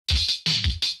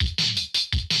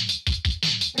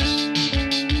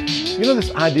You know,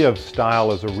 this idea of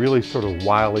style is a really sort of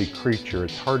wily creature.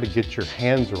 It's hard to get your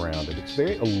hands around it. It's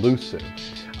very elusive.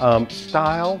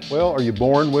 Style, well, are you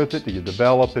born with it? Do you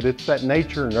develop it? It's that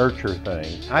nature-nurture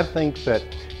thing. I think that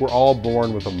we're all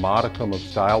born with a modicum of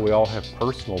style. We all have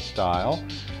personal style,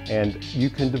 and you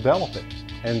can develop it.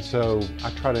 And so I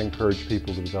try to encourage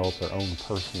people to develop their own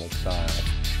personal style.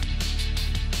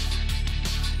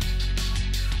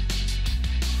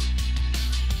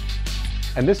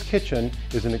 And this kitchen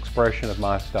is an expression of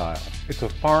my style. It's a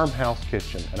farmhouse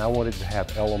kitchen, and I wanted to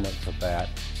have elements of that,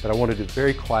 but I wanted it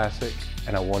very classic,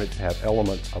 and I wanted to have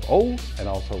elements of old, and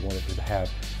also wanted to have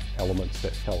elements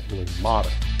that felt really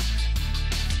modern.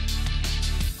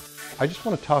 I just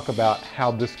want to talk about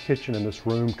how this kitchen and this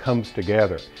room comes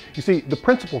together. You see, the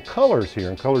principal colors here,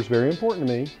 and color is very important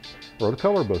to me, wrote a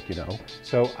color book, you know,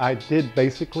 so I did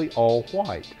basically all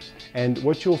white. And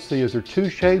what you'll see is there are two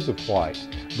shades of white.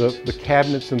 The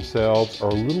cabinets themselves are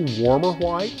a little warmer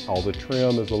white. All the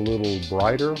trim is a little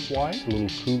brighter white, a little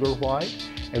cooler white.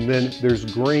 And then there's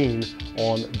green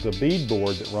on the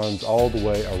beadboard that runs all the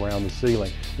way around the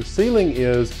ceiling. The ceiling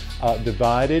is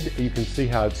divided. You can see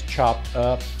how it's chopped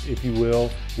up, if you will,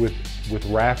 with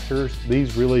rafters.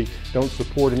 These really don't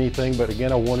support anything, but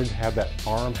again, I wanted to have that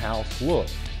farmhouse look.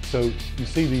 So you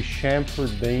see these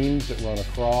chamfered beams that run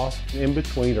across. In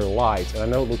between are lights. And I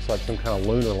know it looks like some kind of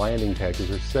lunar landing pad because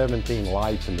there's 17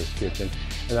 lights in this kitchen.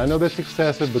 And I know that's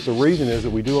excessive, but the reason is that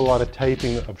we do a lot of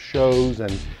taping of shows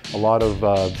and a lot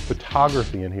of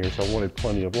photography in here, so I wanted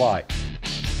plenty of light.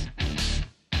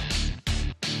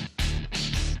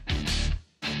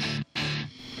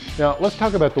 Now let's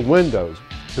talk about the windows,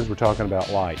 since we're talking about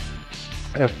light.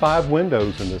 I have 5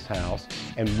 windows in this house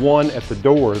and 1 at the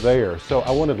door there, so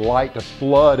I wanted light to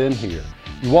flood in here.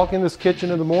 You walk in this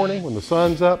kitchen in the morning when the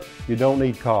sun's up, you don't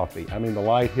need coffee. I mean, the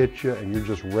light hits you and you're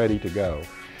just ready to go.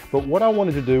 But what I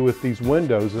wanted to do with these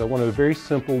windows is I wanted a very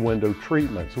simple window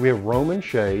treatment. So we have Roman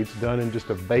shades done in just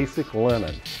a basic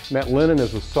linen. And that linen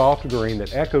is a soft green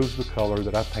that echoes the color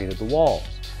that I painted the walls.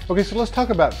 Okay, so let's talk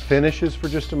about finishes for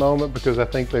just a moment because I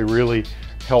think they really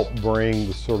help bring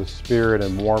the sort of spirit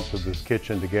and warmth of this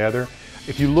kitchen together.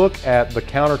 If you look at the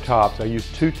countertops, I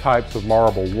used 2 types of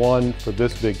marble. One for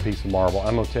this big piece of marble.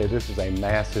 I'm going to tell you, this is a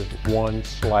massive 1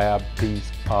 slab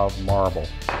piece of marble.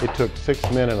 It took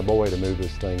 6 men and a boy to move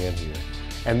this thing in here.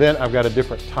 And then I've got a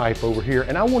different type over here.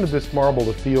 And I wanted this marble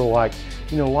to feel like,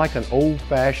 you know, like an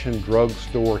old-fashioned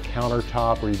drugstore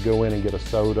countertop where you go in and get a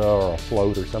soda or a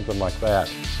float or something like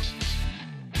that.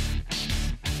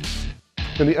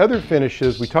 And the other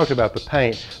finishes, we talked about the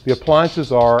paint. The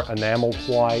appliances are enameled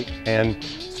white and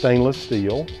stainless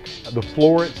steel. The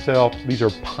floor itself, these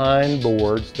are pine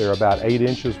boards. They're about 8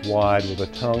 inches wide with a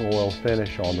tung oil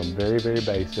finish on them, very, very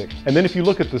basic. And then if you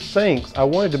look at the sinks, I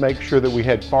wanted to make sure that we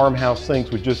had farmhouse sinks,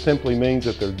 which just simply means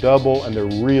that they're double and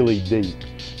they're really deep.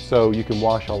 So you can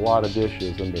wash a lot of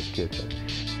dishes in this kitchen.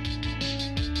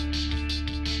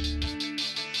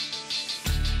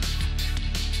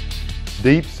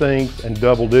 Deep sinks and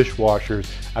double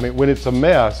dishwashers. I mean, when it's a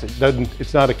mess,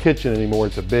 it's not a kitchen anymore,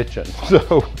 it's a bitchin'.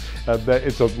 So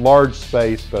it's a large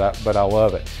space, but I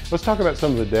love it. Let's talk about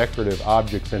some of the decorative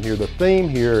objects in here. The theme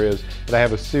here is that I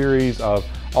have a series of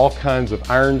all kinds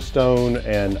of ironstone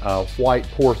and white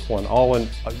porcelain, all in,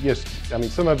 yes, I mean,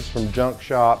 some of it's from junk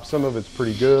shops, some of it's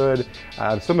pretty good,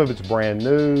 some of it's brand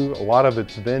new, a lot of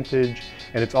it's vintage,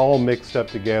 and it's all mixed up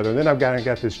together. And then I've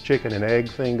got this chicken and egg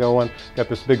thing going, got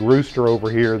this big rooster over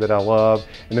here that I love,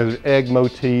 and there's egg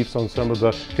motifs on some of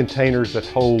the containers that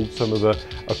hold some of the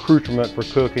accoutrement for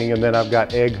cooking, and then I've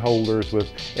got egg holders with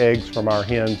eggs from our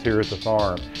hens here at the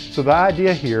farm. So the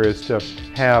idea here is to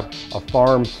have a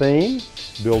farm theme,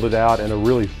 build it out in a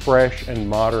really fresh and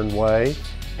modern way,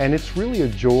 and it's really a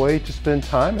joy to spend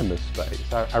time in this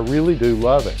space. I really do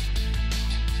love it.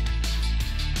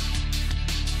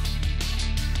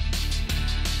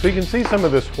 So you can see some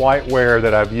of this whiteware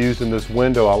that I've used in this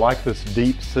window. I like this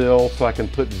deep sill so I can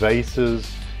put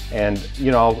vases, and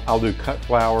you know, I'll do cut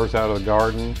flowers out of the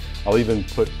garden. I'll even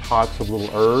put pots of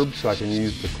little herbs so I can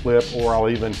use the clip, or I'll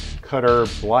even cut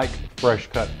herbs like fresh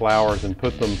cut flowers and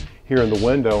put them here in the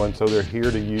window, and so they're here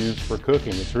to use for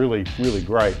cooking. It's really, really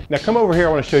great. Now come over here,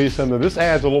 I want to show you something. This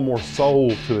adds a little more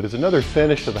soul to it. It's another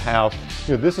finish to the house.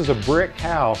 You know, this is a brick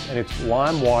house and it's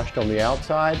lime washed on the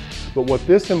outside, but what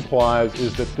this implies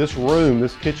is that this room,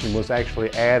 this kitchen, was actually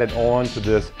added on to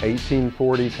this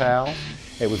 1840s house.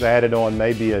 It was added on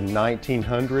maybe in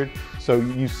 1900. So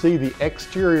you see the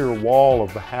exterior wall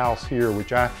of the house here,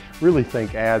 which I really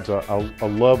think adds a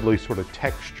lovely sort of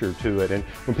texture to it. And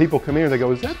when people come in, they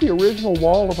go, is that the original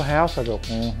wall of the house? I go,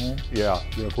 yeah.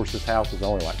 You know, of course, this house is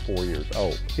only like 4 years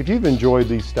old. If you've enjoyed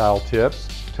these style tips,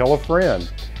 tell a friend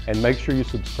and make sure you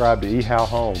subscribe to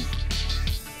ehowhome.